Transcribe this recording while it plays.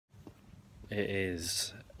It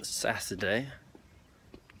is Saturday.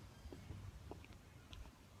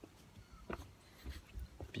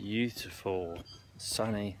 Beautiful,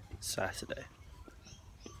 sunny Saturday.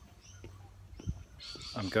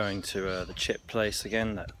 I'm going to the chip place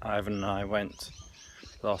again that Ivan and I went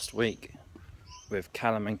last week with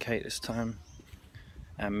Callum and Kate this time,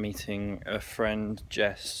 and meeting a friend,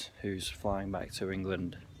 Jess, who's flying back to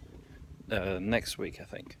England next week, I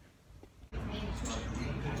think.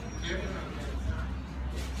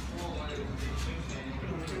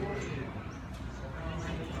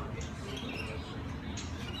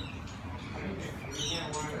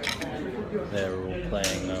 They're all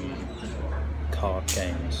playing card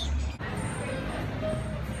games.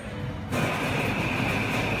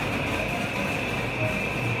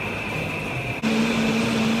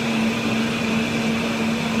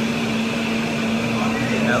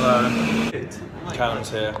 Hello. Callum's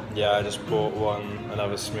here. Yeah, I just bought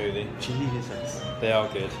another smoothie. Jesus. They are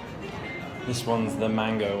good. This one's the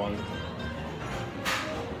mango one.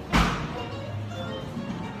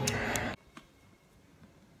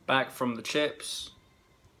 Back from the chips.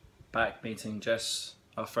 Back meeting Jess,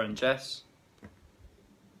 our friend Jess.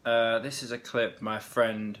 This is a clip my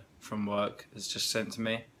friend from work has just sent to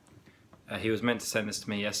me. He was meant to send this to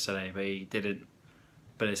me yesterday, but he didn't.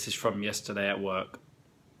 But this is from yesterday at work.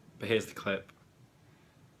 But here's the clip.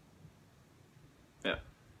 Yeah.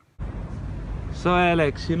 So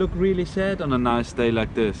Alex, you look really sad on a nice day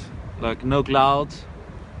like this. Like no clouds.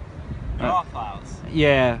 There are clouds.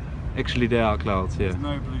 Yeah, actually there are clouds, yeah. There's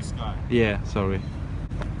no blue sky. Yeah, sorry.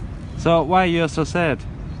 So why you're so sad?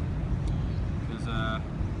 Because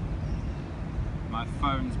my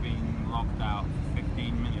phone's been locked out for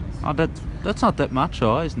 15 minutes. Oh, that's not that much,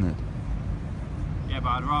 or isn't it? Yeah, but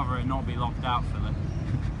I'd rather it not be locked out, Philip.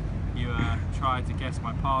 You tried to guess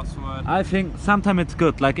my password. I think sometimes it's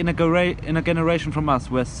good, like in a generation from us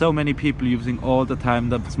where so many people using all the time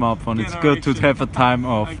the smartphone, it's good to have a time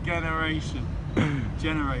off. A generation.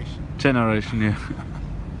 Generation. Generation, yeah.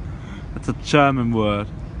 That's a German word.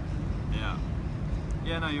 Yeah.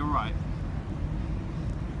 Yeah, no, you're right.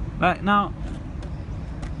 Like now,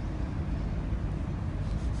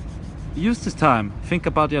 use this time. Think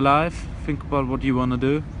about your life. Think about what you want to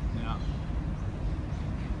do. Yeah.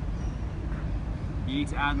 You need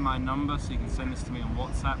to add my number so you can send this to me on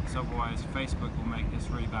WhatsApp, because otherwise Facebook will make this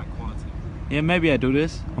really bad quality. Yeah, maybe I do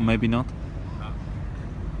this, or maybe not. Yeah.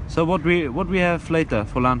 So what we have later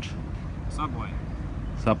for lunch? Subway.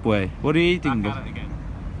 Subway. What are you eating? Back at it again.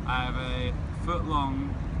 I have a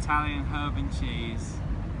foot-long Italian herb and cheese.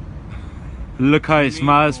 Look how he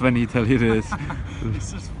smiles when he tells you this.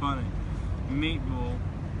 It's just funny. Meatball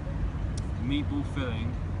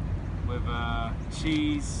filling with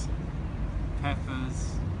cheese,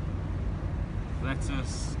 peppers,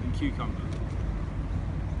 lettuce and cucumber.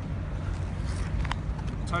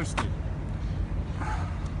 Toasted.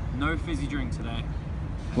 No fizzy drink today.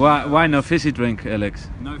 Why no fizzy drink, Alex?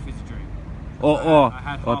 No fizzy drink. Or I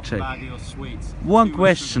had or half a check. baggie of sweets. One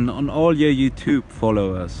question on all your YouTube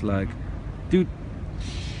followers, like, dude,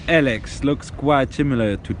 Alex looks quite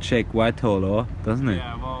similar to Jake Whitehall, doesn't it?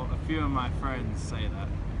 Yeah, well, a few of my friends say that.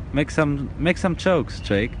 Make some jokes,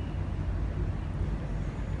 Jake.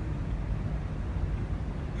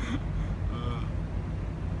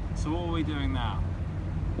 So what are we doing now?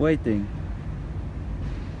 Waiting.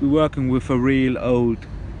 We're working with a real old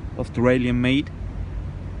Australian mate.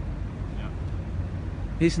 Yeah.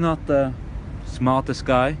 He's not the smartest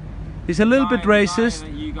guy. He's a little bit The guy racist.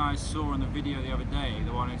 that you guys saw in the video the other day,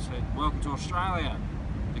 the one who said, "Welcome to Australia."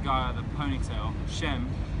 The guy with the ponytail, Shem.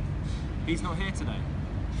 He's not here today.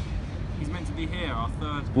 He's meant to be here, our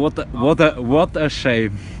third. What a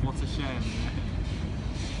shame. What a shame.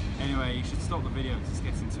 Anyway, you should stop the video because it's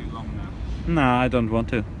getting too long now. Nah, I don't want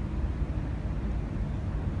to.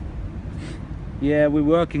 Yeah, we're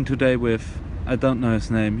working today with, I don't know his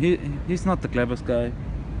name. He's not the cleverest guy.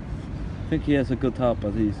 I think he has a good heart,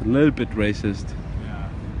 but he's a little bit racist. Yeah.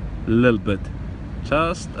 A little bit.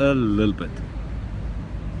 Just a little bit.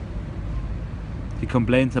 He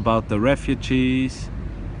complains about the refugees,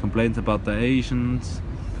 complains about the Asians,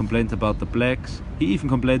 complains about the blacks. He even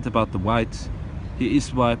complains about the whites. He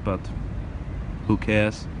is white, but who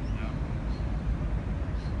cares? Yeah.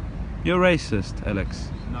 You're racist, Alex.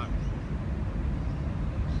 No.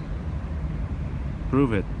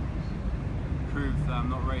 Prove it. Prove that I'm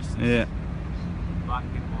not racist. Yeah. Black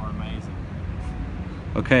people are amazing.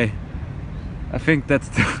 Okay. I think that's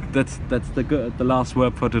the last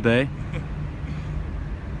word for today.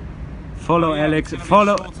 Follow Alex.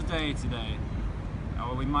 Follow. It's a day today.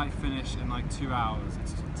 Well, we might finish in like 2 hours.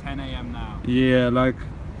 It's 10 AM now. Yeah, like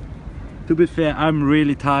To be fair, I'm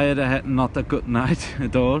really tired. I had not a good night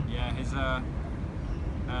at all. Yeah, his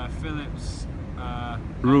Philip's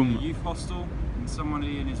room youth hostel, and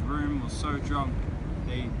somebody in his room was so drunk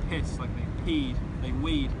they pissed, like they peed, they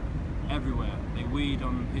weed everywhere. They weed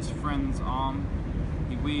on his friend's arm,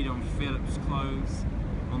 he weed on Philip's clothes,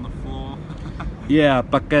 on the floor. Yeah,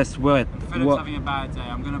 but guess what? And Philip's having a bad day.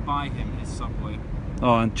 I'm gonna buy him his Subway.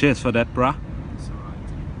 Oh, and cheers for that, bruh. It's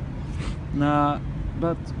alright. Nah,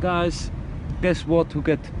 but guys, guess what? Who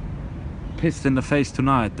get pissed in the face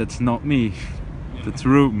tonight? That's not me. Yeah. That's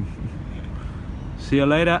Ruben. See you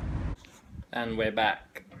later. And we're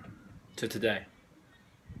back to today,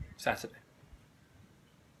 Saturday.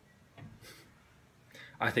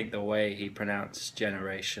 I think the way he pronounced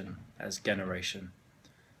generation as generation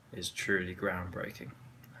is truly groundbreaking.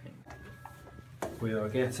 We are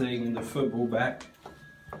getting the football back.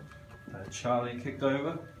 Charlie kicked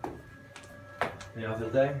over the other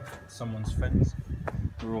day, someone's fence.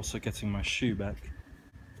 We're also getting my shoe back.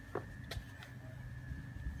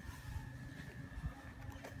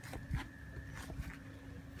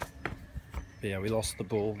 But yeah, we lost the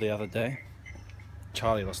ball the other day.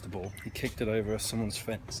 Charlie lost the ball. He kicked it over someone's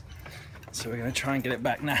fence. So we're going to try and get it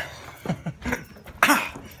back now.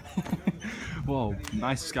 Whoa,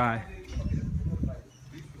 nice sky.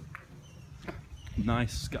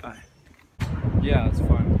 Nice sky. Yeah, that's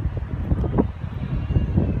fine.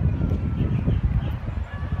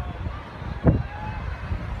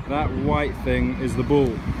 That white thing is the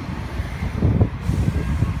ball.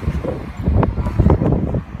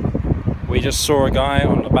 We just saw a guy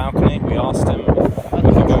on the balcony. We asked him if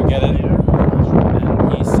we could go get it,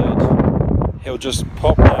 and he said he'll just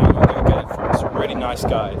pop down and go get it for us. Really nice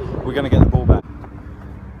guy. We're gonna get the ball back.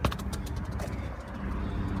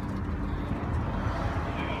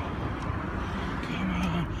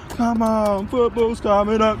 Come on, football's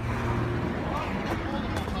coming up.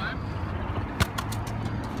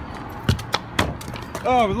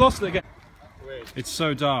 Oh, we lost it again. It's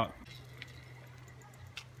so dark.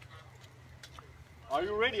 Are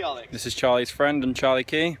you ready, Alex? This is Charlie's friend and Charlie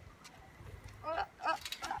Key.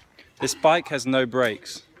 This bike has no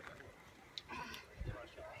brakes.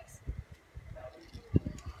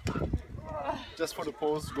 Just for the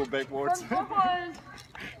pose, go backwards.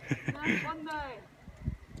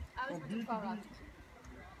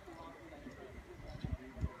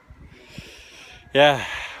 Yeah,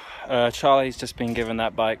 Charlie's just been given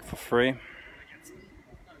that bike for free.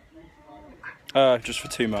 Just for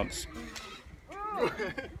 2 months.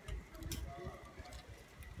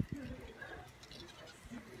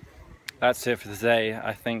 That's it for today,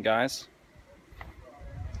 I think, guys.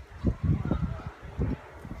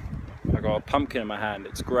 I got a pumpkin in my hand,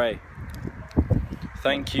 it's grey.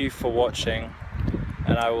 Thank you for watching,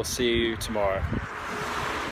 and I will see you tomorrow.